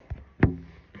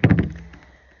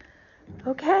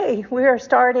Okay, we are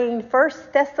starting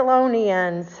First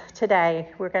Thessalonians today.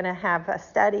 We're going to have a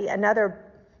study, another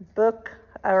book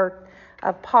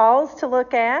of Paul's to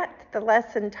look at. The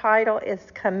lesson title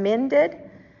is Commended,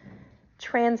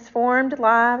 Transformed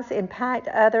Lives Impact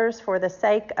Others for the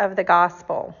Sake of the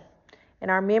Gospel. And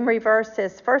our memory verse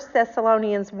is 1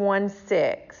 Thessalonians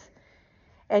 1:6.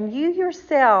 And you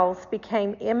yourselves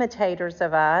became imitators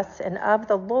of us and of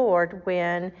the Lord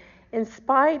when, in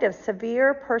spite of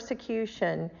severe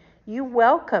persecution, you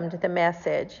welcomed the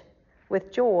message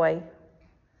with joy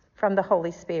from the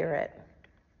Holy Spirit.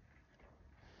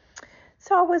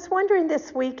 So I was wondering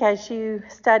this week as you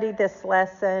studied this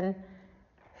lesson,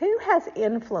 who has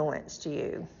influenced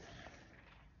you?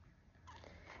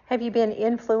 Have you been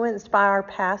influenced by our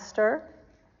pastor?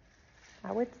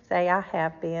 I would say I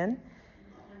have been.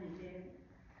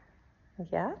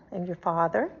 Yeah, and your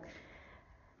father.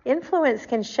 Influence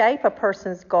can shape a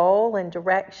person's goal and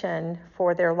direction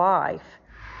for their life.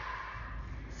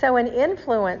 So an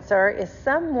influencer is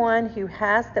someone who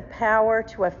has the power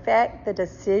to affect the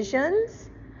decisions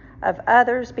of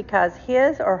others because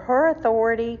his or her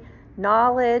authority,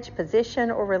 knowledge,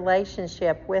 position, or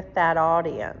relationship with that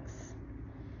audience.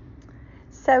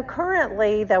 So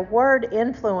currently, the word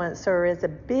influencer is a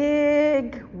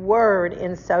big word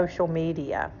in social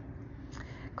media.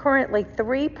 Currently,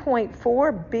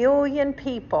 3.4 billion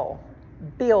people,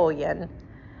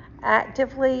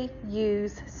 actively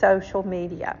use social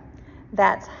media.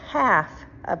 That's half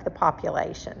of the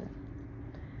population.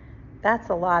 That's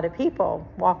a lot of people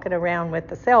walking around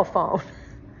with a cell phone.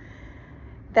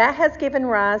 That has given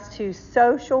rise to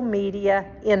social media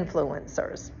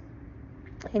influencers.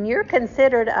 And you're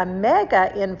considered a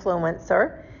mega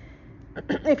influencer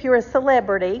if you're a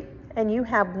celebrity and you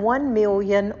have 1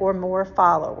 million or more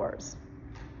followers.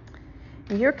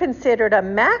 You're considered a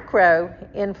macro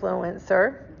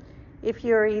influencer if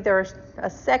you're either a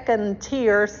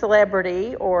second-tier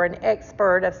celebrity or an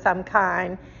expert of some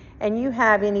kind, and you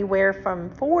have anywhere from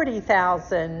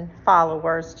 40,000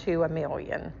 followers to 1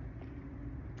 million.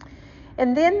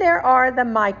 And then there are the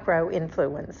micro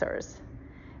influencers.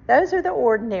 Those are the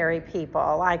ordinary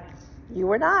people, like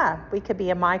you and I. We could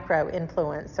be a micro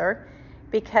influencer,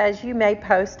 because you may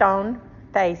post on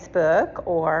Facebook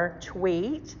or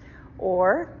tweet,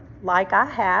 or like I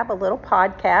have, a little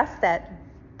podcast that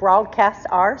broadcasts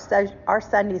our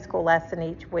Sunday school lesson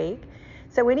each week.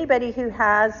 So anybody who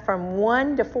has from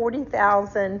 1 to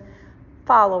 40,000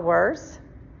 followers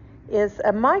is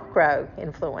a micro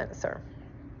influencer.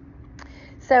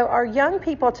 So our young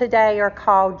people today are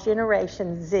called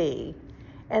Generation Z,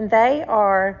 and they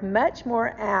are much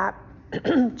more apt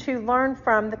to learn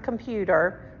from the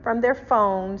computer, from their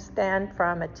phones, than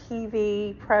from a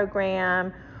TV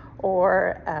program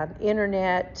or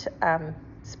internet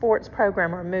sports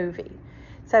program or movie.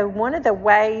 So one of the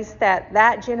ways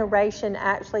that generation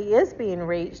actually is being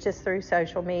reached is through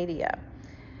social media.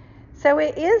 So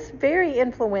it is very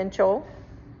influential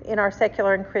in our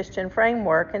secular and Christian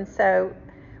framework, and so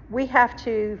we have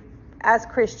to, as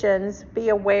Christians, be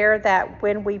aware that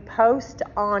when we post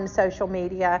on social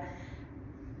media,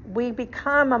 we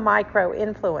become a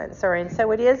micro-influencer, and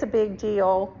so it is a big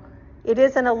deal. It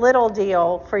isn't a little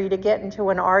deal for you to get into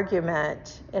an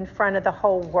argument in front of the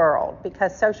whole world,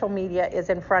 because social media is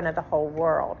in front of the whole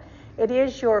world. It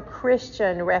is your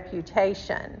Christian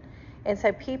reputation, and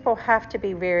so people have to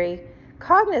be very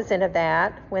cognizant of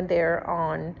that when they're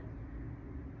on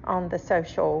the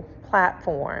social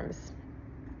platforms.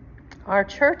 Our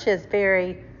church is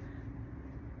very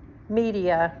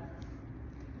media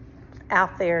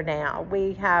out there now.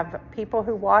 We have people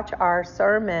who watch our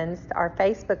sermons, our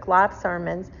Facebook Live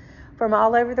sermons, from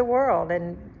all over the world.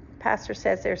 And Pastor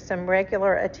says there's some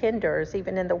regular attenders,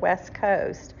 even in the West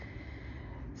Coast.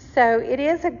 So it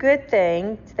is a good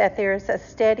thing that there's a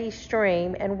steady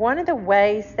stream. And one of the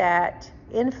ways that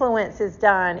influence is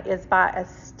done is by a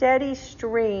steady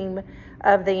stream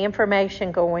of the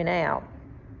information going out.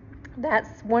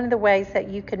 That's one of the ways that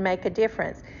you can make a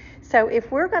difference. So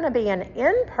if we're going to be an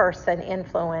in-person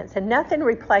influence, and nothing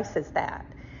replaces that.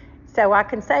 So I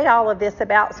can say all of this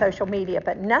about social media,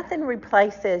 but nothing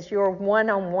replaces your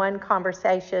one-on-one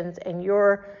conversations and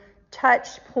your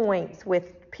touch points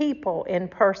with people in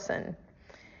person.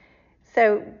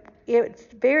 So it's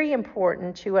very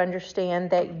important to understand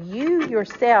that you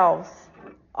yourselves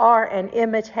are an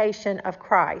imitation of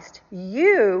Christ.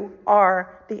 You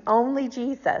are the only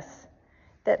Jesus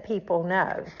that people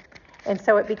know. And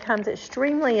so it becomes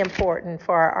extremely important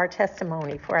for our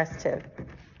testimony, for us to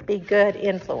be good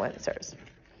influencers.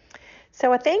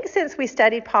 So I think since we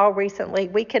studied Paul recently,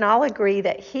 we can all agree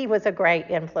that he was a great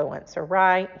influencer,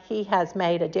 right? He has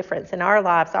made a difference in our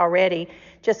lives already,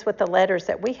 just with the letters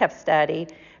that we have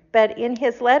studied. But in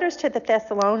his letters to the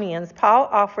Thessalonians, Paul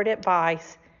offered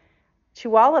advice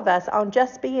to all of us on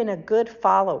just being a good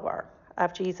follower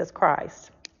of Jesus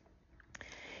Christ.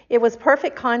 It was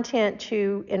perfect content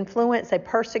to influence a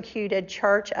persecuted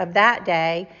church of that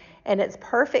day, and it's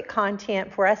perfect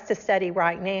content for us to study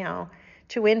right now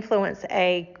to influence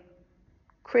a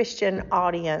Christian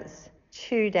audience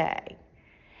today.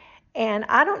 And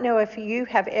I don't know if you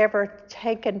have ever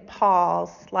taken pause,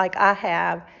 like I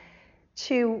have,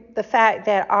 to the fact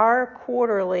that our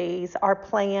quarterlies are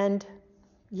planned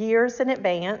years in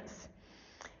advance,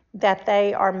 that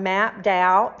they are mapped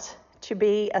out to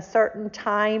be a certain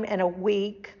time and a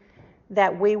week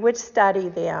that we would study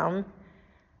them.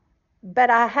 But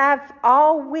I have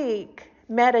all week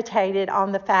meditated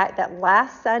on the fact that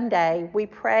last Sunday we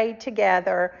prayed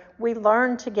together, we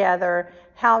learned together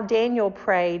how Daniel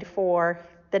prayed for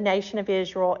the nation of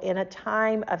Israel in a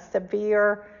time of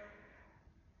severe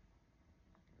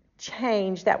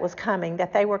change that was coming,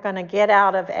 that they were going to get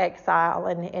out of exile,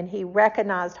 and he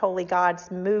recognized Holy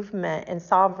God's movement and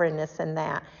sovereignness in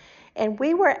that. And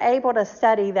we were able to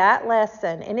study that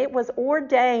lesson, and it was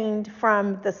ordained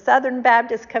from the Southern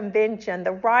Baptist Convention.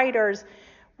 The writers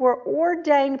were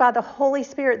ordained by the Holy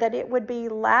Spirit that it would be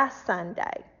last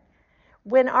Sunday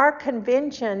when our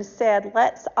convention said,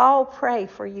 let's all pray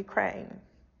for Ukraine.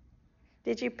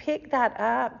 Did you pick that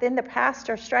up? Then the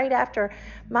pastor, straight after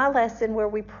my lesson where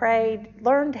we prayed,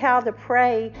 learned how to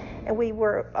pray, and we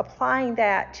were applying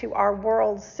that to our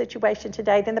world's situation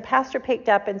today, then the pastor picked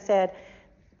up and said,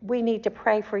 we need to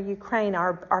pray for Ukraine.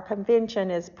 Our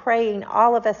convention is praying,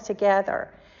 all of us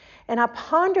together. And I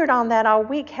pondered on that all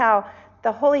week, how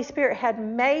the Holy Spirit had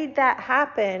made that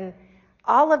happen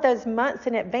all of those months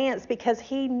in advance because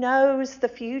he knows the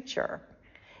future.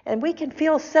 And we can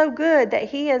feel so good that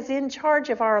he is in charge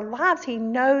of our lives. He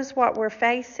knows what we're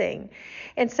facing.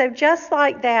 And so just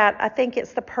like that, I think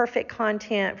it's the perfect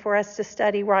content for us to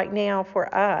study right now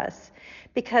for us.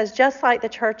 Because just like the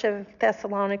church of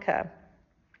Thessalonica,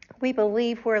 we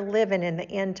believe we're living in the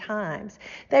end times.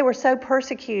 They were so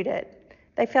persecuted,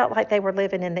 they felt like they were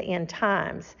living in the end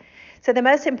times. So the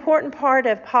most important part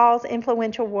of Paul's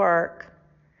influential work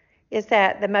is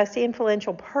that the most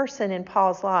influential person in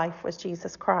Paul's life was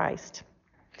Jesus Christ.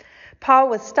 Paul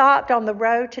was stopped on the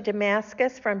road to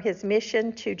Damascus from his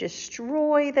mission to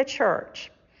destroy the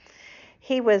church.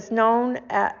 He was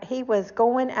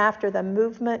going after the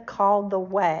movement called the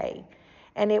Way,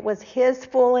 and it was his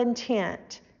full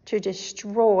intent to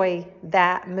destroy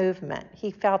that movement. He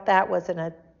felt that was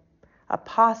an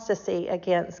apostasy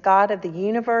against God of the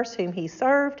universe whom he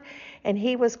served, and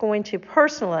he was going to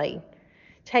personally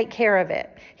take care of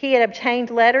it. He had obtained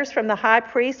letters from the high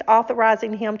priest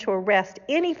authorizing him to arrest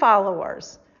any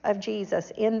followers of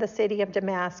Jesus in the city of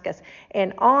Damascus.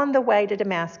 And on the way to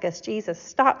Damascus, Jesus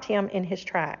stopped him in his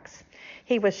tracks.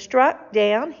 He was struck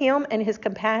down, him and his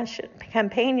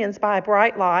companions, by a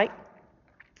bright light.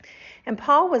 And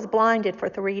Paul was blinded for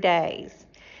 3 days.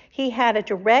 He had a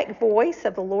direct voice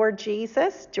of the Lord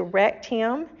Jesus direct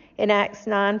him. In Acts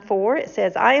 9:4, it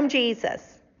says, I am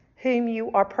Jesus, whom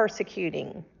you are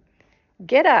persecuting.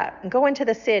 Get up and go into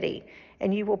the city,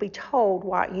 and you will be told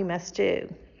what you must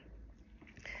do.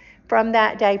 From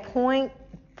that day point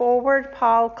forward,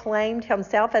 Paul claimed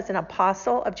himself as an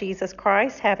apostle of Jesus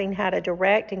Christ, having had a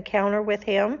direct encounter with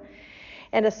him.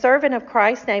 And a servant of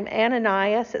Christ named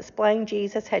Ananias explained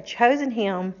Jesus had chosen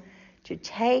him to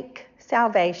take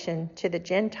salvation to the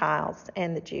Gentiles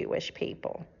and the Jewish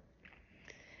people.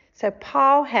 So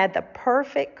Paul had the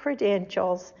perfect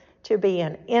credentials to be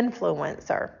an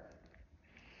influencer.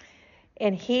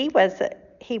 And he was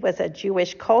a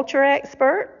Jewish culture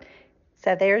expert.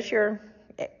 So there's your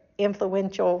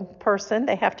influential person.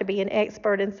 They have to be an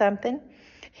expert in something.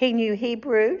 He knew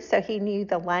Hebrew, so he knew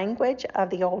the language of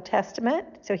the Old Testament,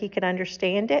 so he could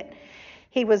understand it.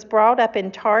 He was brought up in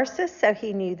Tarsus, so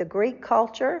he knew the Greek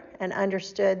culture and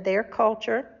understood their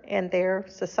culture and their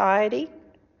society.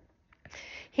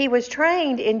 He was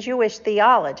trained in Jewish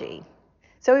theology,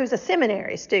 so he was a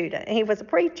seminary student. He was a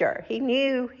preacher. He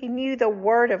knew the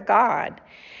Word of God,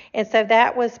 and so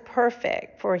that was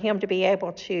perfect for him to be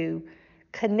able to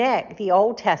connect the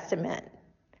Old Testament,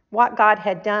 what God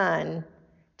had done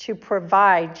to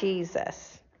provide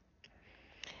Jesus.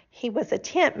 He was a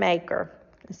tent maker,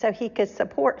 so he could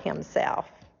support himself.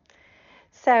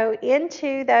 So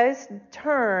into those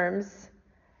terms,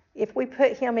 if we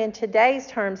put him in today's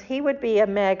terms, he would be a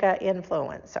mega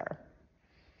influencer.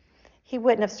 he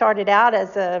wouldn't have started out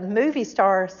as a movie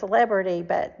star celebrity,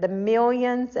 but the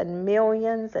millions and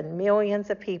millions and millions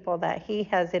of people that he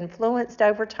has influenced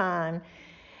over time,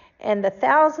 and the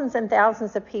thousands and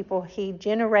thousands of people he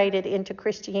generated into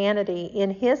Christianity in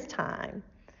his time,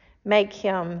 make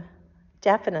him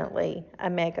definitely a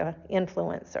mega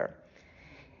influencer.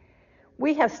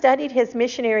 We have studied his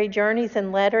missionary journeys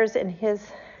and letters, and his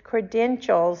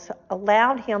credentials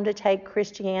allowed him to take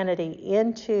Christianity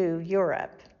into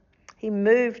Europe. He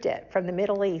moved it from the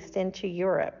Middle East into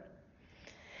Europe.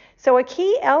 So a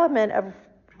key element of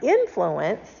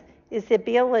influence is the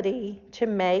ability to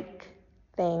make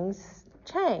things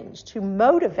change, to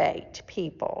motivate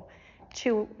people,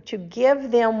 to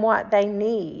give them what they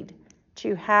need,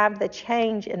 to have the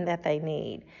change in that they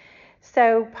need.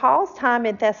 So Paul's time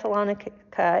in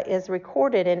Thessalonica is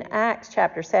recorded in Acts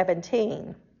chapter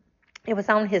 17. It was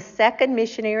on his second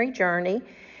missionary journey,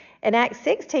 and Acts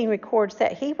 16 records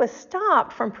that he was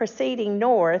stopped from proceeding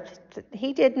north.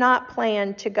 He did not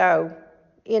plan to go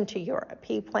into Europe.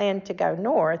 He planned to go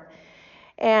north,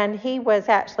 and he was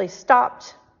actually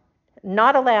stopped,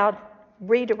 not allowed,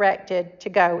 redirected to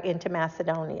go into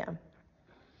Macedonia.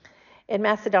 And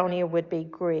Macedonia would be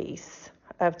Greece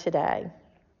of today.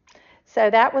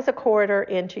 So that was a corridor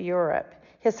into Europe.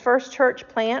 His first church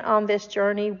plant on this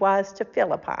journey was to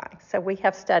Philippi. So we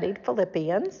have studied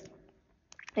Philippians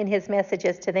and his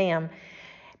messages to them.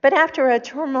 But after a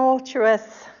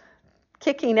tumultuous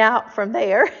kicking out from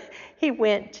there, he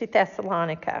went to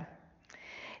Thessalonica.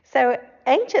 So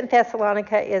ancient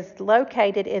Thessalonica is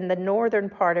located in the northern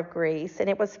part of Greece, and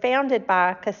it was founded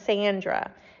by Cassandra,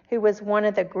 who was one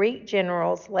of the Greek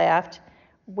generals left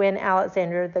when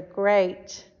Alexander the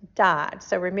Great died.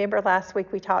 So remember last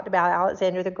week we talked about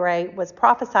Alexander the Great was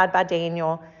prophesied by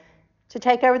Daniel to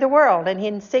take over the world. And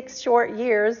in 6 short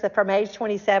years, from age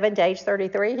 27 to age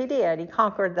 33, he did. He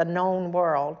conquered the known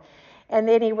world. And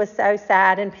then he was so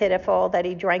sad and pitiful that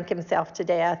he drank himself to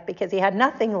death because he had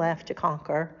nothing left to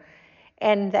conquer.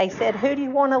 And they said, who do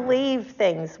you want to leave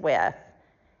things with?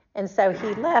 And so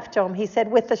he left them, he said,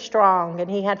 with the strong.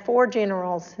 And he had 4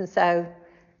 generals. And so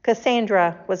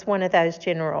Cassandra was one of those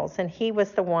generals. And he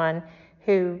was the one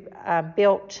who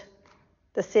built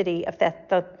the city of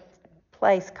the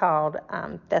place called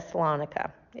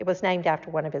Thessalonica. It was named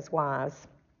after one of his wives.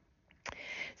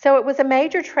 So it was a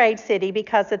major trade city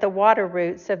because of the water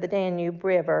routes of the Danube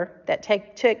River that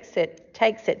takes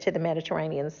it to the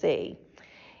Mediterranean Sea.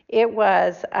 It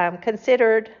was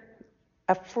considered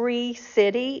a free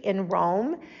city in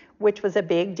Rome, which was a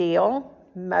big deal.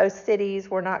 Most cities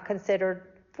were not considered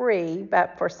free,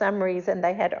 but for some reason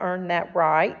they had earned that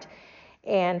right.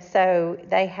 And so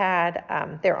they had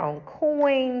their own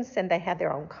coins, and they had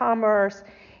their own commerce,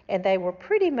 and they were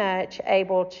pretty much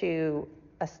able to,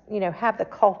 have the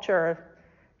culture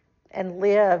and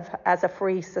live as a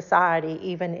free society,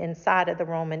 even inside of the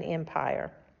Roman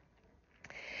Empire.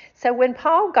 So when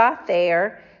Paul got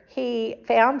there, he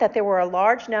found that there were a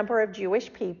large number of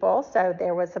Jewish people, so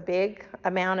there was a big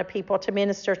amount of people to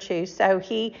minister to. So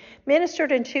he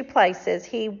ministered in 2 places.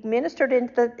 He ministered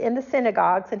in the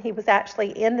synagogues, and he was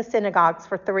actually in the synagogues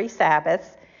for 3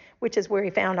 Sabbaths, which is where he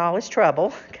found all his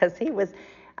trouble, because he was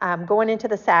going into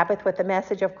the Sabbath with the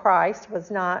message of Christ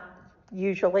was not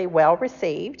usually well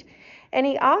received. And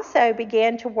he also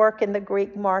began to work in the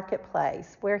Greek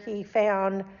marketplace, where he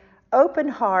found open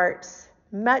hearts,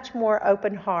 much more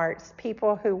open hearts,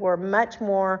 people who were much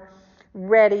more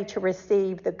ready to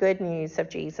receive the good news of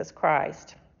Jesus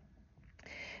Christ.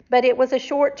 But it was a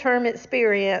short-term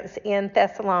experience in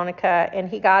Thessalonica, and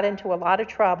he got into a lot of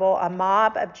trouble. A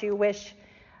mob of Jewish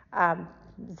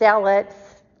zealots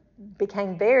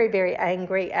became very, very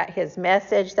angry at his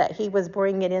message, that he was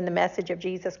bringing in the message of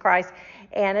Jesus Christ,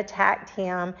 and attacked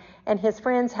him. And his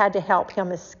friends had to help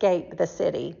him escape the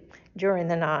city during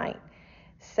the night.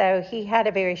 So he had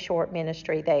a very short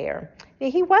ministry there.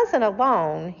 He wasn't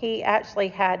alone. He actually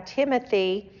had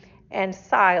Timothy and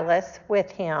Silas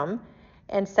with him.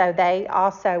 And so they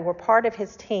also were part of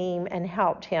his team and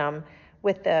helped him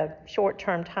with the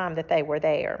short-term time that they were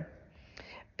there.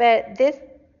 But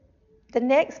the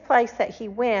next place that he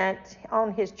went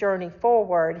on his journey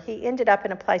forward, he ended up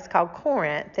in a place called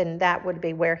Corinth, and that would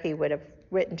be where he would have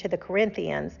written to the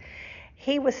Corinthians.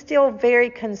 He was still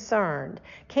very concerned.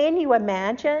 Can you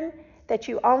imagine that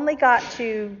you only got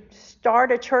to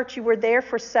start a church? You were there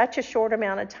for such a short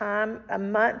amount of time, a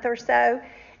month or so,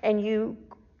 and you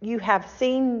have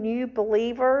seen new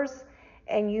believers,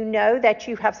 and you know that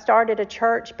you have started a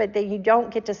church, but then you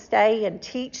don't get to stay and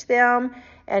teach them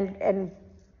and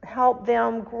help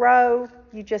them grow.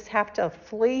 You just have to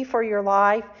flee for your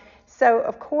life. So,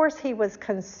 of course, he was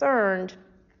concerned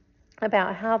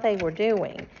about how they were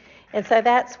doing. And so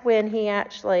that's when he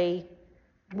actually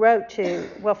wrote to,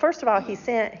 well, first of all, he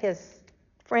sent his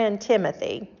friend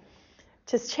Timothy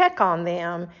to check on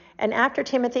them. And after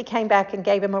Timothy came back and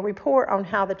gave him a report on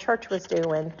how the church was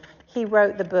doing, he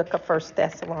wrote the book of 1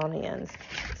 Thessalonians.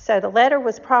 So the letter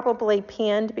was probably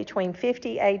penned between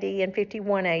 50 AD and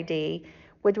 51 AD,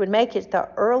 which would make it the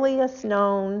earliest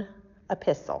known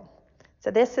epistle. So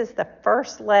this is the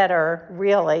first letter,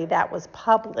 really, that was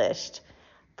published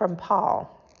from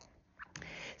Paul.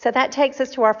 So that takes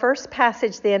us to our first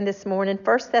passage then this morning,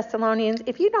 1 Thessalonians.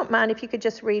 If you don't mind, if you could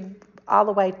just read all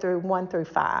the way through 1 through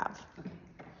 5.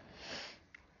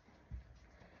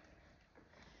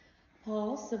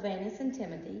 Paul, Silvanus, and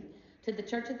Timothy, to the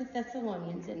church of the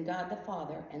Thessalonians in God the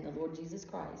Father and the Lord Jesus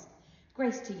Christ,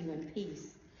 grace to you and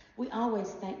peace. We always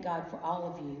thank God for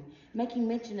all of you, making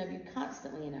mention of you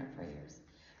constantly in our prayers.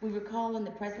 We recall in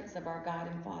the presence of our God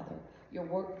and Father your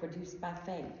work produced by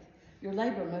faith, your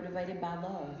labor motivated by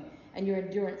love, and your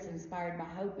endurance inspired by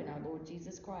hope in our Lord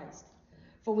Jesus Christ.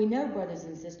 For we know, brothers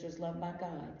and sisters loved by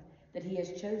God, that he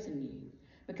has chosen you,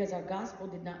 because our gospel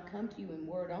did not come to you in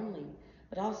word only,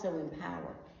 but also in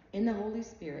power, in the Holy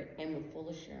Spirit, and with full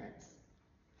assurance.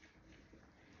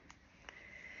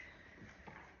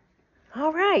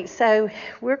 All right, so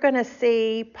we're going to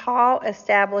see Paul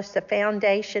establish the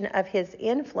foundation of his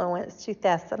influence to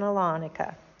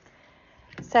Thessalonica.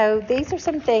 So these are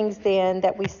some things then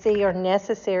that we see are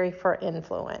necessary for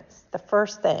influence. The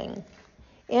first thing,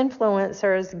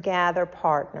 influencers gather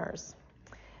partners.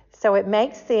 So it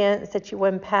makes sense that you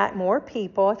impact more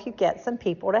people if you get some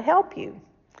people to help you.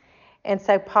 And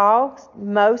so Paul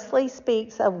mostly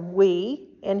speaks of we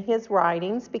in his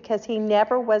writings because he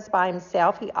never was by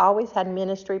himself. He always had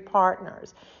ministry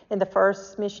partners. In the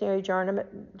first missionary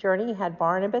journey, he had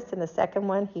Barnabas. In the second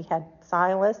one, he had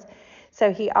Silas.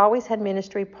 So he always had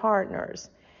ministry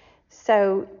partners.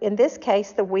 So in this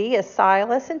case, the we is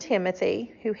Silas and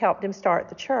Timothy, who helped him start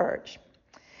the church.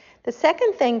 The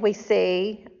second thing we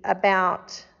see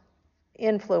about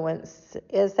influence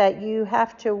is that you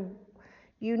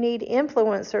need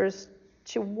influencers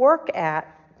to work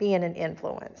at being an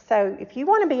influence. So if you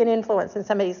want to be an influence in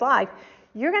somebody's life,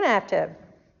 you're going to have to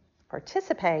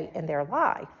participate in their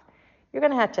life. You're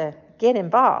going to have to get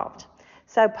involved.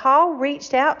 So Paul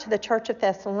reached out to the church of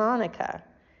Thessalonica.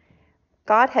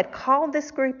 God had called this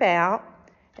group out,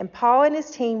 and Paul and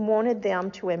his team wanted them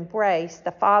to embrace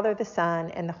the Father, the Son,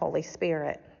 and the Holy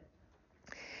Spirit.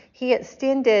 He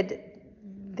extended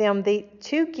them the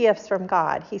two gifts from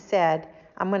God. He said,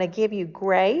 I'm going to give you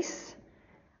grace.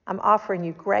 I'm offering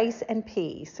you grace and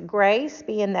peace. Grace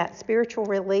being that spiritual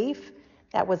relief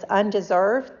that was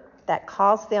undeserved, that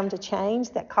caused them to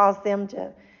change, that caused them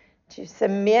to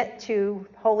submit to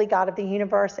Holy God of the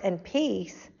universe, and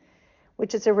peace,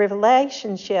 which is a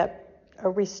relationship, a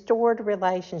restored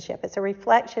relationship. It's a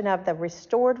reflection of the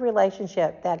restored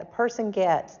relationship that a person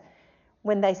gets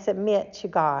when they submit to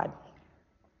God.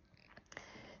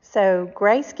 So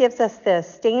grace gives us the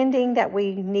standing that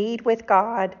we need with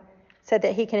God so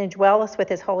that he can indwell us with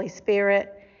his Holy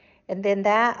Spirit. And then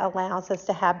that allows us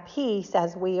to have peace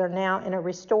as we are now in a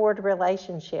restored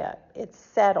relationship. It's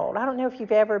settled. I don't know if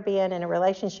you've ever been in a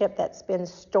relationship that's been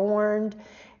stormed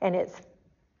and it's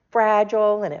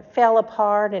fragile and it fell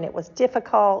apart and it was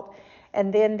difficult.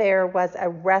 And then there was a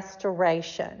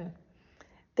restoration.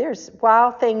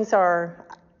 While things are,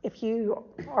 if you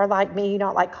are like me, you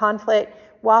don't like conflict,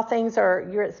 while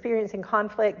you're experiencing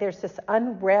conflict, there's this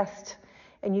unrest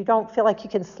and you don't feel like you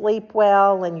can sleep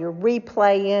well and you're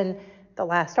replaying the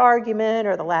last argument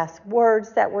or the last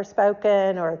words that were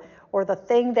spoken or the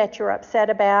thing that you're upset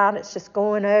about. It's just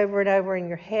going over and over in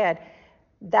your head.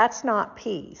 That's not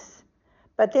peace.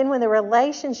 But then when the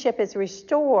relationship is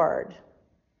restored,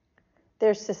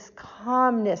 there's this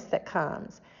calmness that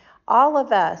comes. All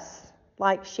of us,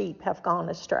 like sheep, have gone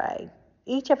astray.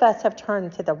 Each of us have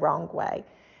turned to the wrong way.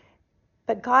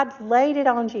 But God laid it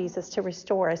on Jesus to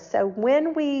restore us. So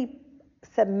when we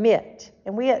submit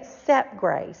and we accept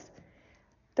grace,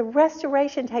 the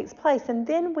restoration takes place and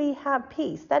then we have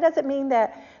peace. That doesn't mean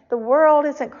that the world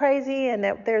isn't crazy and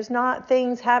that there's not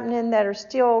things happening that are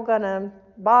still going to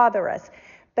bother us.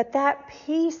 But that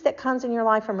peace that comes in your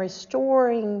life from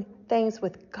restoring things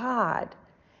with God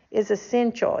is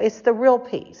essential. It's the real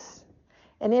peace.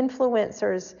 And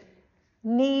influencers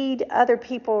need other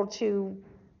people to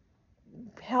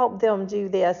help them do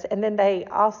this, and then they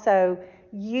also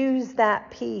use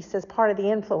that peace as part of the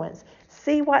influence.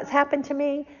 See what's happened to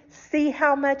me? See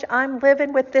how much I'm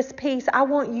living with this peace? I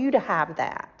want you to have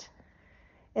that.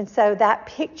 And so that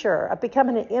picture of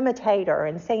becoming an imitator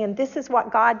and saying, this is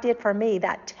what God did for me,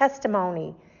 that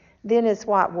testimony, then is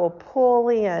what will pull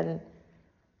in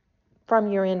from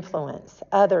your influence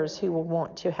others who will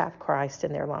want to have Christ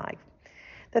in their life.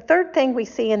 The third thing we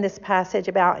see in this passage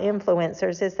about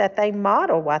influencers is that they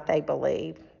model what they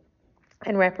believe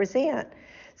and represent.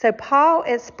 So Paul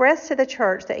expressed to the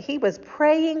church that he was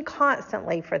praying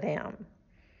constantly for them.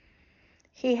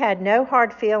 He had no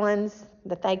hard feelings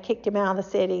that they kicked him out of the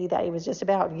city, that he was just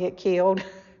about to get killed.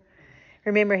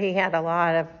 Remember, he had a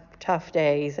lot of tough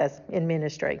days in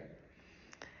ministry.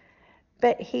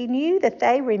 But he knew that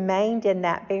they remained in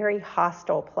that very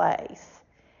hostile place.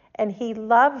 And he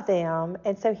loved them,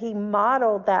 and so he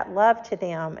modeled that love to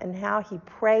them and how he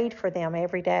prayed for them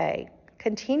every day.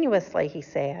 Continuously, he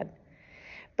said.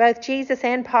 Both Jesus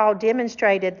and Paul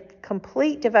demonstrated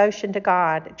complete devotion to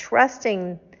God,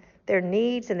 trusting their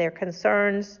needs and their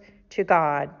concerns to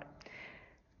God.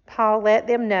 Paul let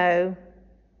them know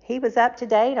he was up to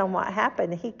date on what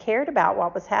happened. He cared about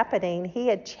what was happening. He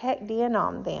had checked in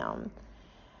on them.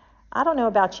 I don't know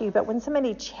about you, but when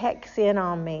somebody checks in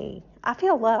on me, I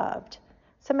feel loved.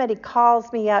 Somebody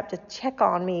calls me up to check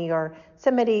on me, or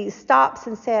somebody stops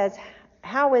and says,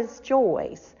 "How is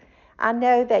Joyce?" I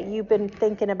know that you've been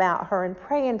thinking about her and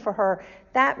praying for her.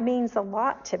 That means a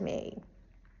lot to me.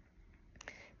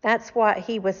 That's what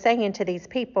he was saying to these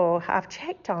people. I've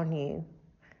checked on you.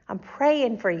 I'm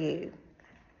praying for you.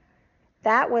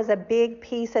 That was a big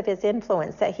piece of his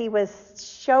influence, that he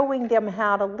was showing them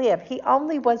how to live. He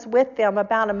only was with them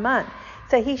about a month.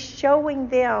 So he's showing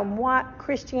them what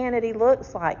Christianity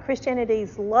looks like.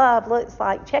 Christianity's love looks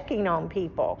like checking on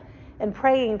people and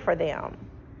praying for them.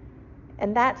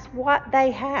 And that's what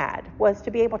they had, was to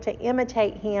be able to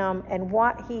imitate him and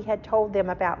what he had told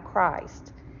them about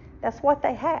Christ. That's what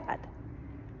they had.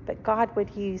 But God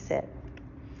would use it.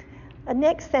 The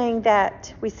next thing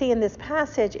that we see in this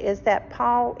passage is that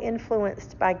Paul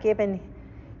influenced by giving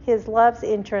his love's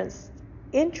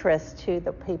interest to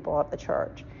the people of the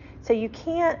church. So you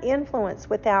can't influence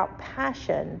without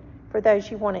passion for those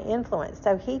you want to influence.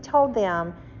 So he told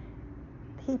them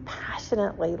he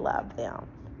passionately loved them.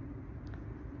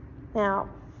 Now,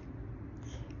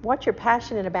 what you're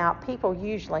passionate about, people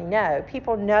usually know.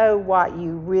 People know what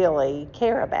you really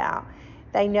care about.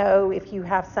 They know if you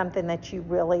have something that you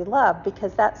really love,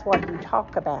 because that's what you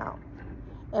talk about.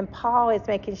 And Paul is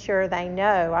making sure they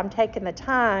know. I'm taking the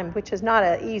time, which is not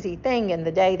an easy thing in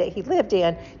the day that he lived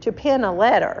in, to pen a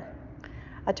letter.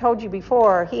 I told you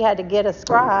before, he had to get a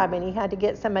scribe and he had to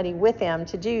get somebody with him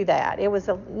to do that. It was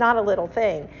not a little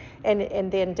thing.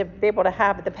 And then to be able to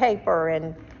have the paper,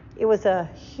 and it was a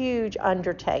huge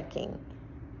undertaking.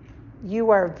 You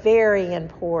are very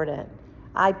important.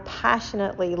 I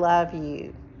passionately love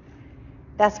you.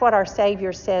 That's what our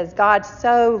Savior says. God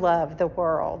so loved the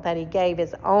world that he gave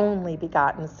his only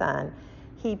begotten Son.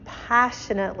 He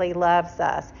passionately loves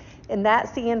us. And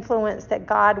that's the influence that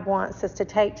God wants us to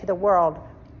take to the world.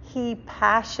 He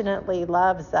passionately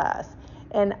loves us.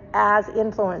 And as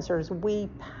influencers, we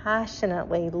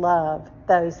passionately love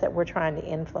those that we're trying to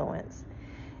influence.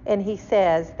 And he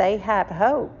says they have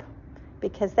hope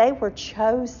because they were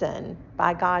chosen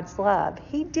by God's love.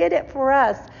 He did it for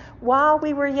us. While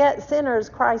we were yet sinners,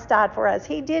 Christ died for us.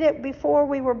 He did it before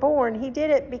we were born. He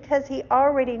did it because he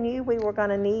already knew we were going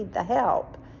to need the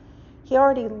help. He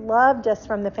already loved us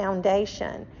from the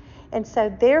foundation. And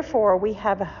so therefore we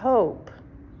have hope.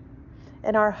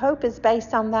 And our hope is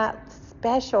based on that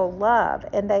special love.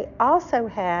 And they also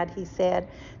had, he said,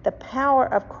 the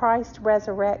power of Christ's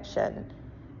resurrection.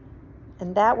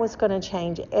 And that was going to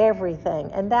change everything.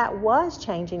 And that was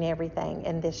changing everything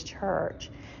in this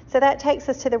church. So that takes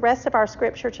us to the rest of our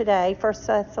scripture today, 1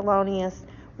 Thessalonians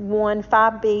 1,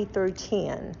 5b through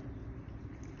 10.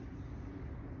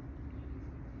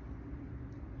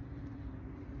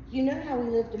 You know how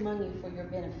we lived among you for your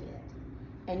benefit,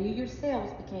 and you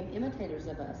yourselves became imitators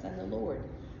of us and the Lord,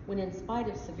 when in spite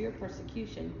of severe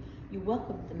persecution, you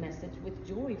welcomed the message with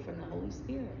joy from the Holy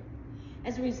Spirit.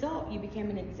 As a result, you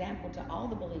became an example to all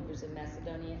the believers in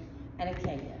Macedonia and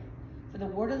Achaia. For the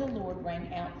word of the Lord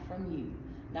rang out from you,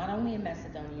 not only in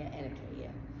Macedonia and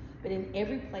Achaia, but in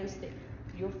every place that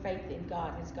your faith in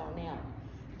God has gone out.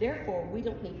 Therefore, we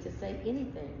don't need to say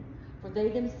anything, for they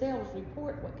themselves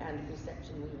report what kind of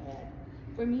reception we had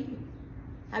from you.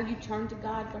 How you turned to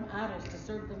God from idols to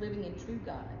serve the living and true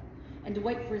God, and to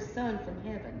wait for his Son from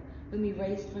heaven, whom he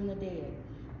raised from the dead,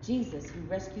 Jesus, who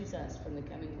rescues us from the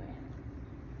coming wrath.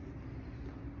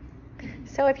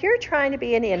 So if you're trying to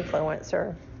be an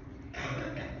influencer,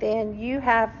 then you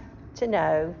have to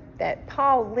know that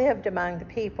Paul lived among the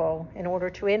people in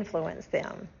order to influence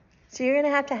them. So you're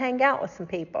going to hang out with some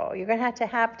people. You're going to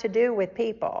have to do with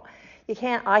people. You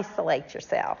can't isolate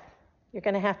yourself. You're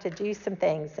going to have to do some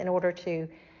things in order to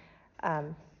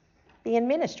be in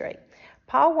ministry.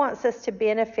 Paul wants us to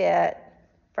benefit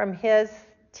from his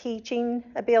teaching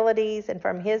abilities and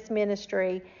from his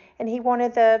ministry, and he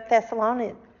wanted the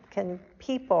Thessalonian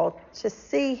people to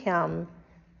see him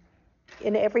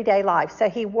in everyday life. So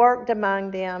he worked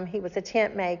among them. He was a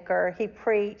tent maker. He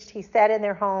preached. He sat in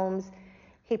their homes.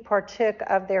 He partook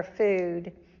of their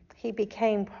food. He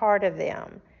became part of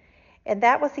them. And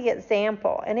that was the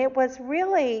example. And it was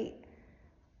really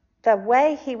the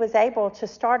way he was able to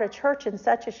start a church in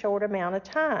such a short amount of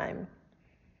time.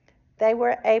 They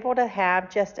were able to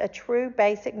have just a true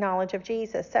basic knowledge of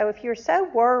Jesus. So if you're so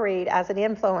worried as an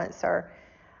influencer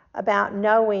about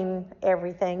knowing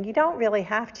everything, you don't really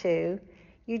have to.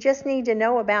 You just need to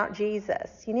know about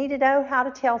Jesus. You need to know how to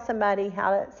tell somebody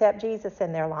how to accept Jesus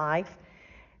in their life.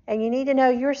 And you need to know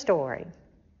your story.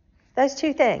 Those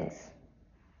two things.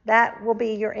 That will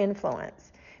be your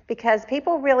influence. Because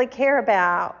people really care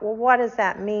about, well, what does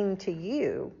that mean to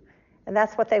you? And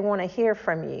that's what they want to hear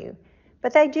from you.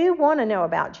 But they do want to know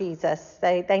about Jesus.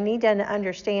 They need to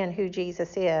understand who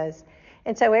Jesus is.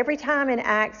 And so every time in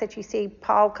Acts that you see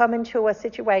Paul come into a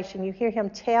situation, you hear him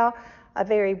tell a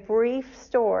very brief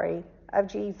story of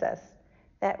Jesus,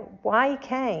 that why he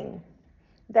came,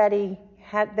 that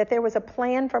there was a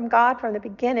plan from God from the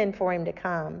beginning for him to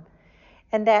come,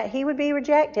 and that he would be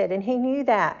rejected, and he knew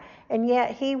that. And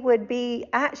yet he would be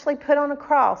actually put on a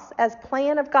cross as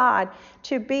plan of God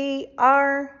to be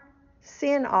our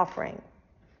sin offering,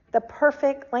 the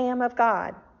perfect Lamb of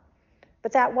God.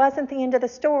 But that wasn't the end of the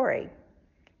story.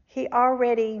 He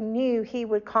already knew he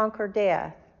would conquer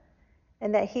death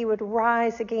and that he would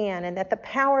rise again, and that the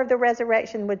power of the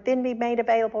resurrection would then be made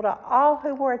available to all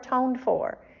who were atoned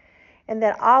for, and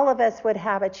that all of us would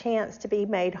have a chance to be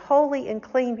made holy and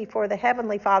clean before the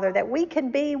Heavenly Father, that we can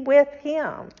be with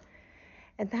him.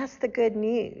 And that's the good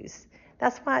news.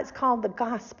 That's why it's called the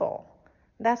gospel.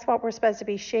 That's what we're supposed to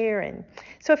be sharing.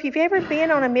 So if you've ever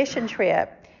been on a mission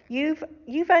trip, you've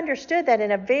understood that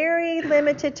in a very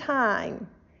limited time,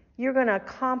 you're going to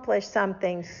accomplish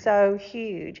something so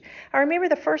huge. I remember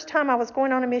the first time I was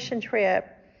going on a mission trip,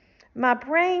 my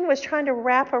brain was trying to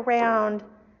wrap around,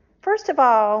 first of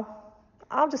all,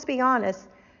 I'll just be honest,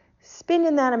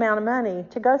 spending that amount of money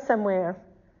to go somewhere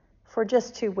for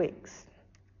just 2 weeks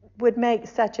would make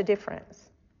such a difference.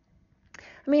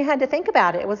 I mean, I had to think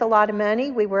about it. It was a lot of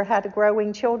money. We had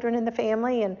growing children in the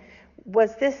family, and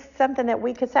was this something that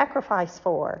we could sacrifice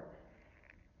for?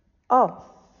 Oh,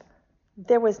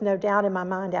 there was no doubt in my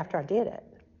mind after I did it.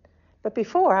 But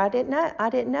before, I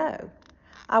didn't know.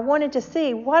 I wanted to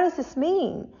see, what does this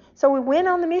mean? So we went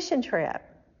on the mission trip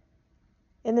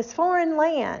in this foreign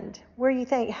land where you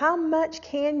think, how much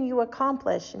can you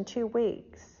accomplish in 2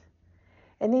 weeks?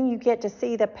 And then you get to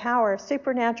see the power of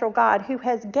supernatural God, who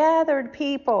has gathered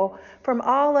people from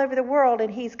all over the world,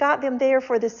 and he's got them there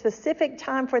for this specific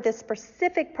time, for this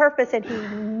specific purpose, and he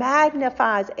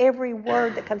magnifies every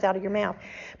word that comes out of your mouth.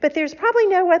 But there's probably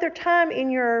no other time in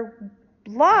your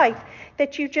life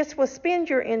that you just will spend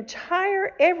your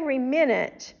entire every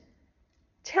minute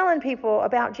telling people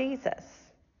about Jesus,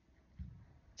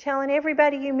 telling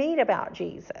everybody you meet about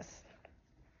Jesus.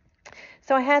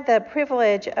 So I had the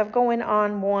privilege of going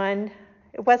on one.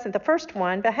 It wasn't the first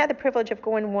one, but I had the privilege of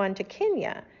going one to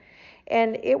Kenya.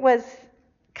 And it was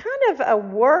kind of a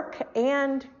work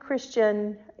and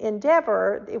Christian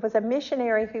endeavor. It was a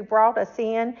missionary who brought us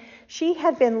in. She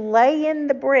had been laying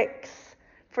the bricks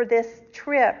for this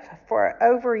trip for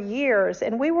over years.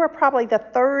 And we were probably the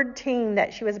third team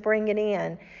that she was bringing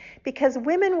in, because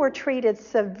women were treated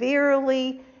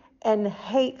severely and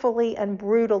hatefully and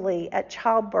brutally at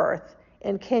childbirth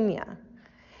in Kenya.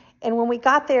 And when we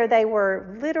got there, they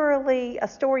were literally a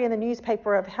story in the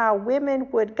newspaper of how women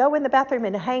would go in the bathroom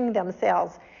and hang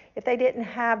themselves if they didn't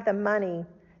have the money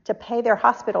to pay their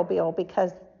hospital bill,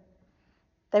 because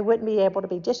they wouldn't be able to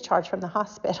be discharged from the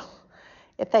hospital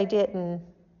if they didn't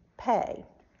pay.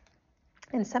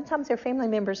 And sometimes their family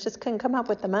members just couldn't come up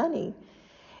with the money.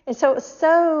 And so it was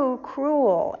so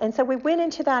cruel. And so we went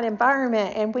into that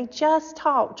environment, and we just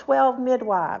taught 12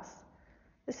 midwives.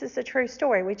 This is a true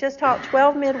story. We just taught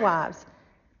 12 midwives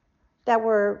that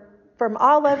were from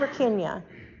all over Kenya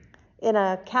in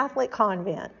a Catholic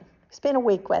convent. Spent a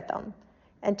week with them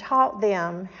and taught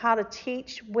them how to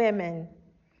teach women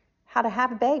how to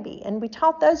have a baby. And we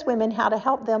taught those women how to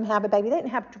help them have a baby. They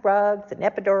didn't have drugs and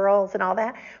epidurals and all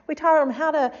that. We taught them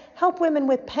how to help women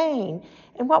with pain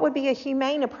and what would be a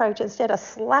humane approach instead of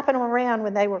slapping them around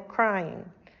when they were crying.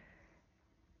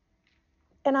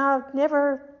 And I'll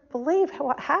never believe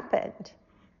what happened.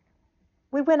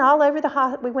 We went all over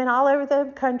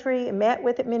the country and met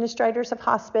with administrators of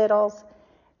hospitals,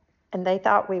 and they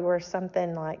thought we were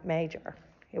something like major.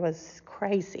 It was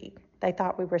crazy. They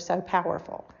thought we were so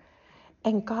powerful.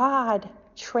 And God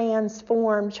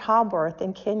transformed childbirth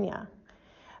in Kenya.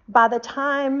 By the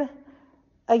time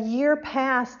a year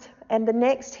passed and the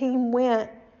next team went,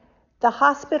 the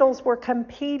hospitals were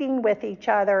competing with each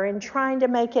other and trying to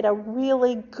make it a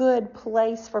really good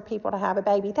place for people to have a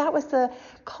baby. That was the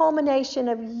culmination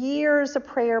of years of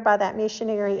prayer by that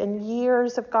missionary and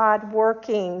years of God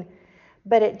working.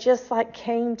 But it just like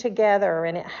came together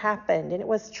and it happened. And it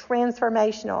was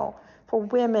transformational for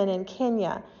women in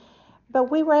Kenya.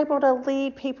 But we were able to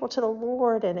lead people to the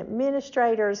Lord, and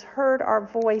administrators heard our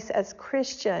voice as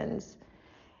Christians.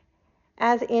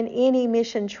 As in any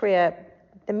mission trip,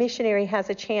 the missionary has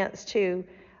a chance to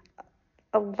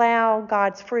allow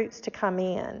God's fruits to come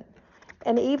in.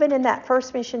 And even in that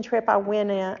first mission trip I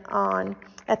went on,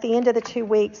 at the end of the 2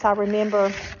 weeks, I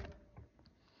remember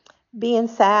being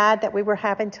sad that we were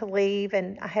having to leave,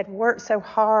 and I had worked so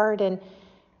hard, and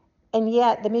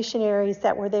yet the missionaries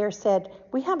that were there said,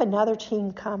 "We have another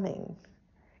team coming.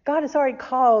 God has already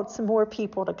called some more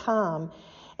people to come.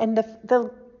 And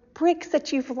the bricks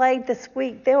that you've laid this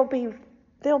week, they'll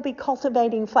be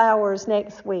cultivating flowers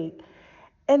next week."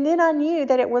 And then I knew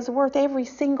that it was worth every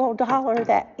single dollar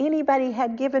that anybody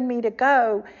had given me to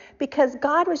go, because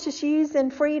God was just using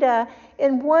Frida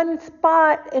in one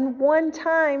spot in one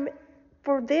time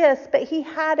for this, but he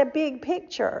had a big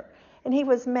picture and he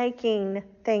was making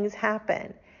things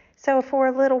happen. So for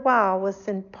a little while was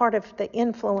in part of the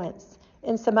influence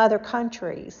in some other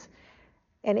countries.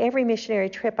 And every missionary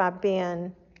trip I've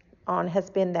been on has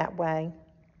been that way.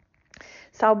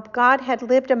 So God had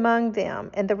lived among them,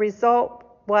 and the result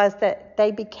was that they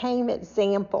became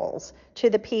examples to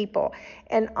the people.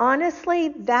 And honestly,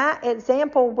 that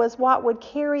example was what would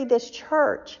carry this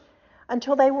church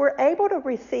until they were able to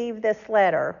receive this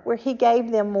letter where he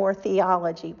gave them more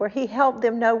theology, where he helped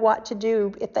them know what to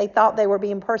do if they thought they were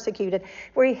being persecuted,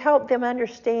 where he helped them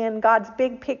understand God's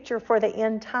big picture for the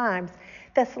end times.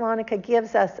 Thessalonica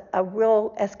gives us a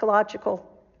real eschatological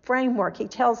framework. He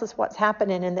tells us what's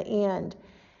happening in the end.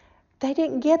 They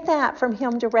didn't get that from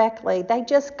him directly. They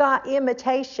just got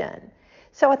imitation.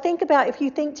 So I think about, if you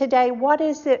think today, what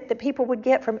is it that people would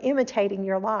get from imitating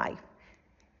your life?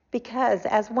 Because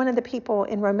as one of the people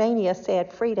in Romania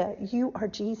said, "Frida, you are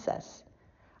Jesus."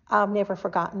 I've never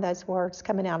forgotten those words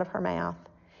coming out of her mouth.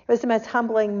 It was the most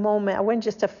humbling moment. I wanted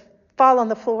just to fall on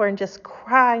the floor and just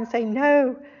cry and say,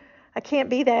 "No, I can't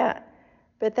be that."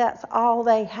 But that's all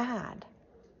they had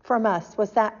from us,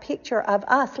 was that picture of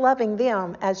us loving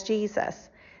them as Jesus.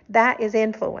 That is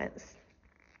influence.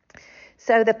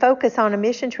 So the focus on a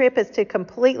mission trip is to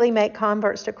completely make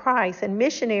converts to Christ. And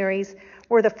missionaries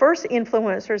were the first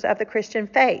influencers of the Christian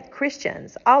faith.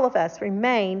 Christians, all of us,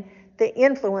 remain the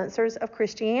influencers of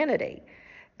Christianity.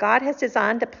 God has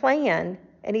designed a plan,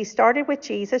 and he started with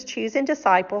Jesus choosing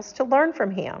disciples to learn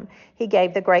from him. He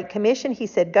gave the Great Commission. He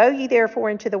said, "Go ye therefore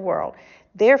into the world."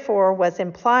 Therefore was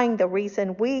implying the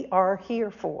reason we are here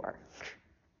for.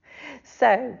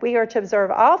 So we are to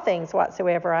observe all things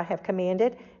whatsoever I have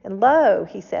commanded. And lo,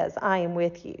 he says, I am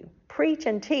with you. Preach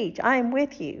and teach. I am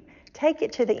with you. Take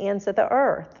it to the ends of the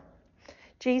earth.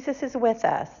 Jesus is with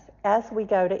us as we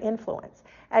go to influence.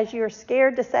 As you're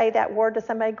scared to say that word to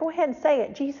somebody, go ahead and say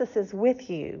it. Jesus is with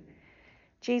you.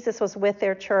 Jesus was with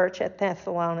their church at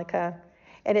Thessalonica.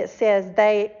 And it says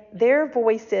their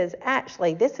voices,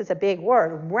 actually, this is a big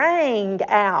word, rang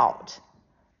out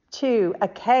to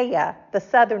Achaia, the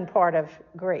southern part of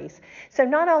Greece. So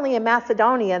not only in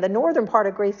Macedonia, the northern part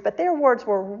of Greece, but their words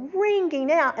were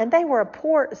ringing out, and they were a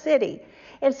port city.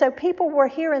 And so people were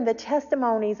hearing the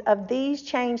testimonies of these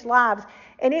changed lives,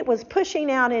 and it was pushing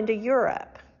out into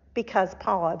Europe because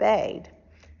Paul obeyed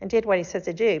and did what he says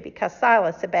to do, because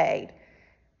Silas obeyed,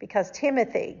 because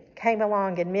Timothy came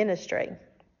along in ministry.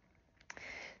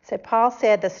 So Paul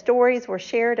said the stories were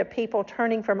shared of people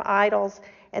turning from idols,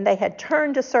 and they had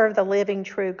turned to serve the living,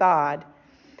 true God.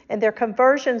 And their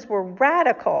conversions were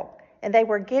radical, and they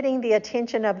were getting the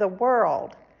attention of the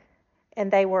world,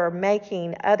 and they were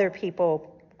making other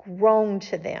people drawn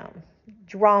to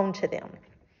them.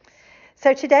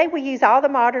 So today we use all the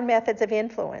modern methods of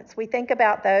influence. We think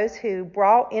about those who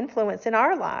brought influence in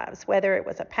our lives, whether it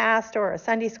was a pastor or a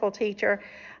Sunday school teacher.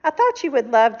 I thought you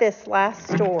would love this last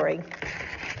story.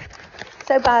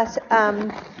 So by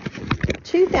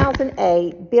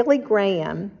 2008, Billy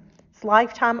Graham's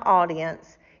lifetime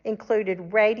audience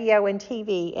included radio and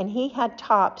TV, and he had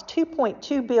topped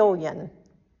 2.2 billion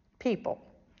people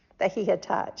that he had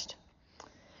touched.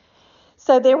 So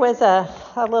So there was a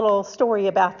little story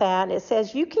about that. It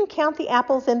says, you can count the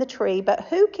apples in the tree, but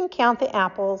who can count the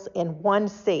apples in one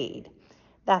seed?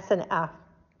 That's a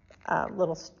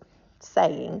little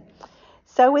saying.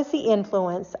 So is the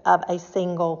influence of a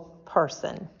single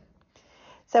person.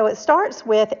 So it starts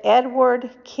with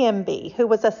Edward Kimby, who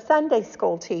was a Sunday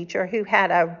school teacher who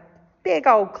had a big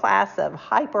old class of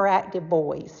hyperactive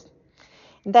boys.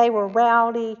 They were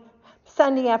rowdy.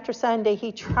 Sunday after Sunday,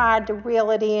 he tried to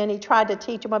reel it in. He tried to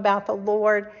teach them about the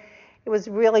Lord. It was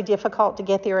really difficult to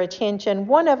get their attention.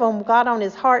 One of them got on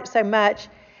his heart so much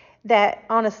that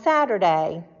on a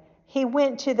Saturday, he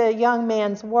went to the young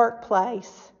man's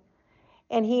workplace,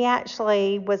 and he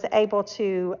actually was able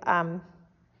to,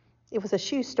 it was a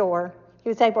shoe store. He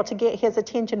was able to get his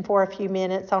attention for a few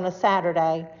minutes on a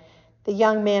Saturday. The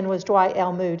young man was Dwight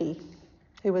L. Moody,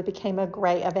 who became a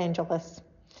great evangelist.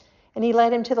 And he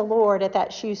led him to the Lord at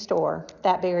that shoe store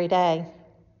that very day.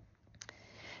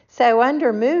 So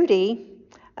under Moody,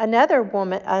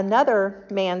 another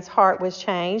man's heart was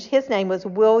changed. His name was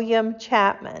William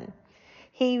Chapman.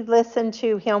 He listened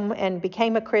to him and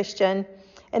became a Christian,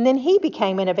 and then he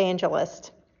became an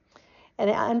evangelist. And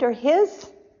under his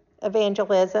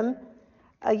evangelism,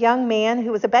 a young man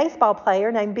who was a baseball player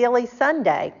named Billy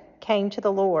Sunday came to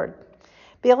the Lord.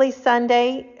 Billy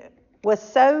Sunday was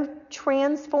so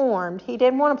transformed, he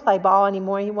didn't want to play ball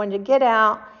anymore. He wanted to get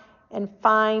out and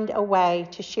find a way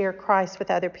to share Christ with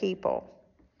other people.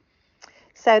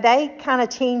 So they kind of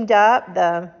teamed up,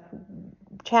 the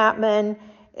Chapman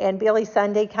and Billy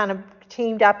Sunday kind of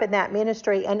teamed up in that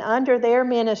ministry. And under their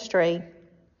ministry,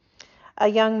 a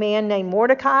young man named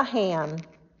Mordecai Ham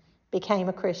became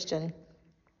a Christian.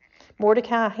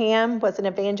 Mordecai Ham was an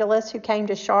evangelist who came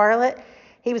to Charlotte.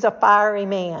 He was a fiery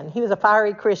man. He was a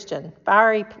fiery Christian,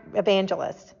 fiery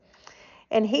evangelist.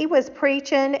 And he was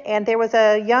preaching, and there was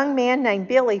a young man named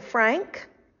Billy Frank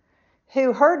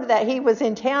who heard that he was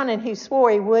in town and who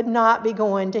swore he would not be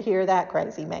going to hear that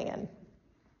crazy man.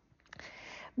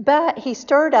 But he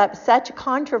stirred up such a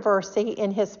controversy in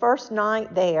his first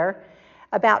night there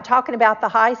about talking about the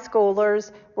high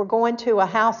schoolers were going to a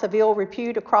house of ill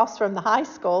repute across from the high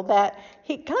school that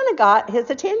he kind of got his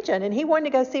attention, and he wanted to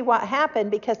go see what happened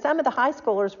because some of the high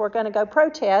schoolers were going to go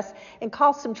protest and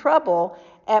cause some trouble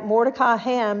at Mordecai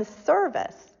Ham's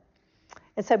service.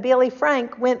 And so Billy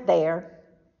Frank went there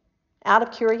out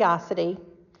of curiosity,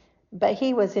 but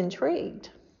he was intrigued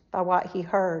by what he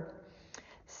heard.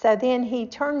 So then he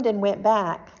turned and went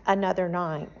back another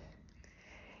night.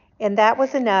 And that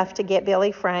was enough to get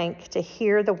Billy Frank to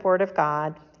hear the word of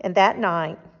God. And that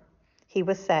night, he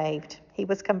was saved. He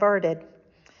was converted.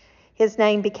 His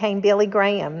name became Billy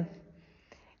Graham.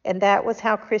 And that was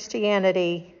how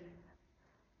Christianity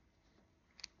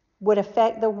would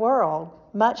affect the world,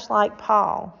 much like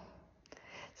Paul.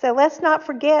 So let's not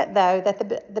forget, though,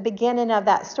 that the beginning of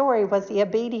that story was the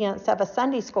obedience of a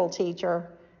Sunday school teacher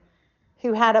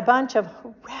who had a bunch of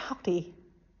rowdy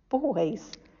boys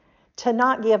to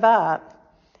not give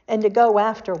up and to go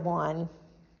after one,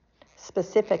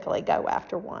 specifically go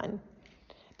after one,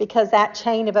 because that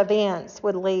chain of events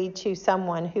would lead to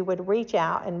someone who would reach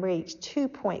out and reach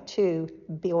 2.2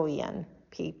 billion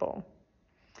people.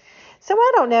 So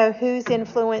I don't know who's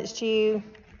influenced you,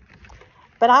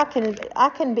 but I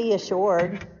can be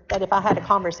assured that if I had a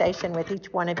conversation with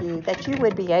each one of you, that you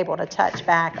would be able to touch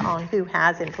back on who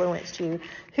has influenced you,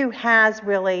 who has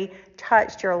really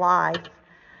touched your life.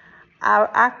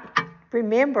 I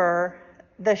remember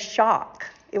the shock.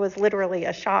 It was literally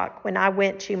a shock when I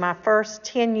went to my first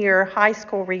 10-year high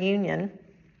school reunion,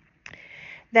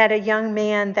 that a young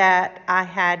man that I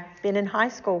had been in high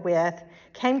school with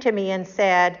came to me and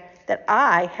said that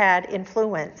I had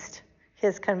influenced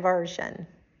his conversion.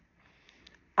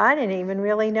 I didn't even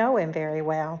really know him very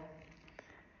well,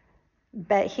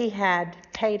 but he had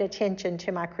paid attention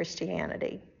to my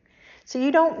Christianity. So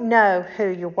you don't know who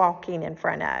you're walking in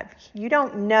front of. You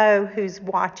don't know who's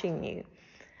watching you.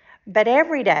 But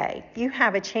every day you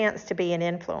have a chance to be an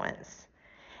influence.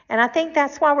 And I think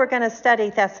that's why we're going to study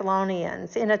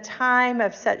Thessalonians in a time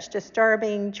of such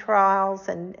disturbing trials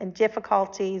and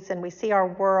difficulties, and we see our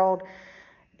world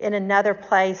in another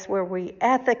place where we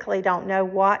ethically don't know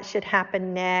what should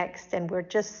happen next, and we're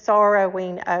just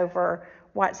sorrowing over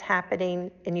what's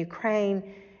happening in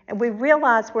Ukraine, and we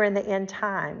realize we're in the end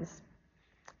times.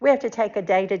 We have to take a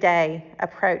day-to-day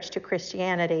approach to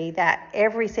Christianity, that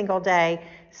every single day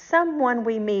someone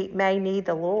we meet may need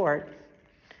the Lord.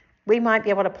 We might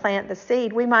be able to plant the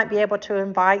seed. We might be able to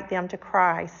invite them to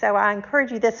Christ. So I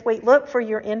encourage you this week, look for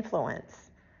your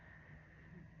influence.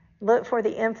 Look for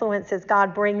the influences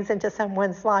God brings into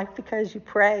someone's life because you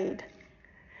prayed.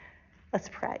 Let's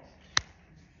pray.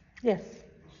 Yes.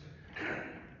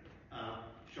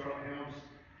 Charlotte Helms'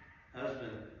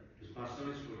 husband is my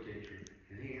Sunday school teacher,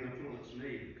 and he influenced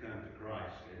me to come to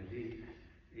Christ. And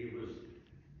he was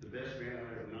the best man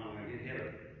I've ever known. And he had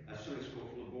a Sunday school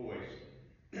full of boys,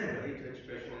 but he took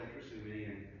special interest in me,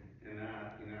 and I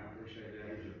appreciate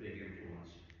that. He was a big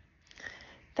influence.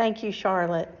 Thank you,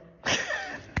 Charlotte,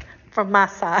 from my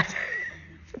side.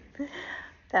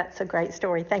 That's a great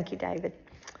story. Thank you, David.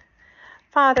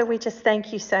 Father, we just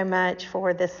thank you so much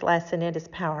for this lesson. It is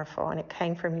powerful, and it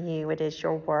came from you. It is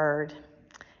your word.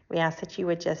 We ask that you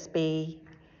would just be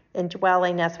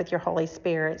indwelling us with your Holy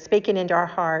Spirit, speaking into our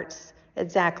hearts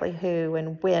exactly who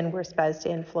and when we're supposed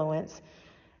to influence.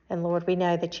 And Lord, we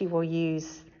know that you will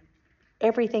use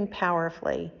everything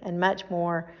powerfully and much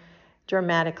more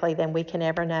dramatically than we can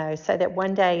ever know, so that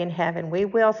one day in heaven we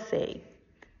will see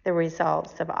the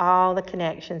results of all the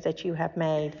connections that you have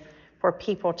made for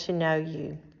people to know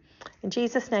you. In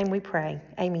Jesus' name we pray.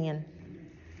 Amen.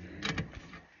 I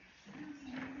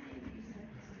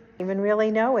didn't even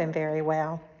really know him very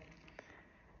well,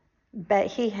 but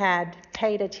he had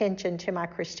paid attention to my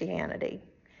Christianity.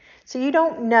 So you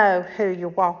don't know who you're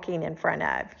walking in front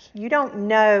of. You don't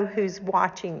know who's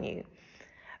watching you.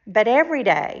 But every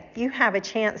day you have a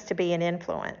chance to be an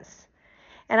influence.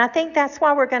 And I think that's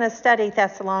why we're going to study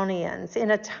Thessalonians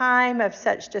in a time of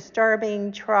such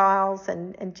disturbing trials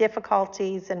and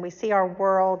difficulties, and we see our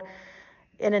world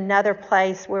in another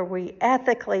place where we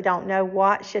ethically don't know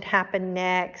what should happen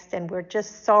next, and we're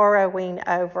just sorrowing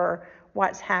over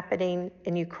what's happening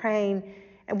in Ukraine,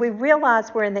 and we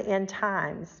realize we're in the end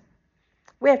times.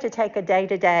 We have to take a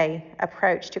day-to-day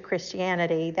approach to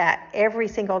Christianity, that every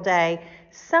single day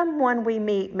someone we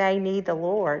meet may need the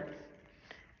Lord.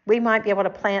 We might be able to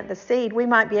plant the seed. We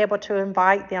might be able to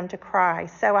invite them to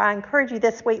Christ. So I encourage you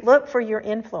this week, look for your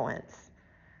influence.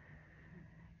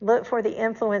 Look for the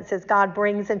influences God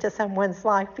brings into someone's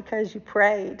life because you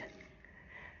prayed.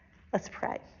 Let's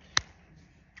pray.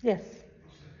 Yes.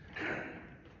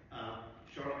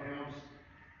 Charlotte Helms'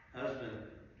 husband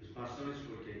is my Sunday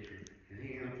school teacher, and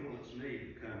he influenced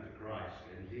me to come to Christ.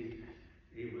 And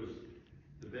he was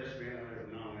the best man I've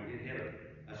ever known. And he had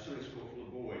a Sunday school full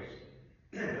of boys,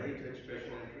 but he took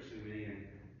special interest in me,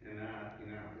 and I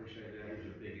appreciate that. He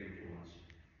was a big influence.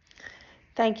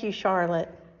 Thank you, Charlotte,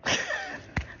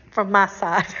 from my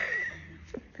side.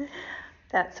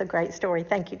 That's a great story.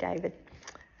 Thank you, David.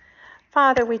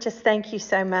 Father, we just thank you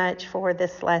so much for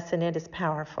this lesson. It is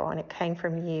powerful, and it came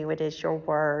from you. It is your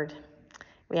word.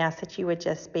 We ask that you would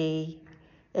just be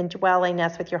indwelling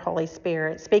us with your Holy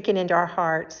Spirit, speaking into our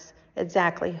hearts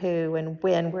exactly who and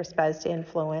when we're supposed to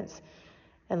influence.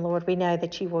 And Lord, we know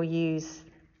that you will use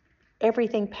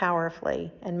everything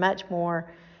powerfully and much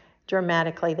more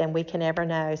dramatically than we can ever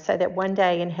know, so that one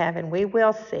day in heaven we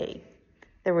will see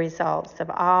the results of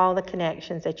all the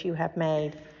connections that you have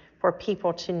made for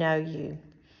people to know you.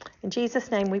 In Jesus'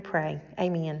 name we pray.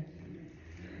 Amen.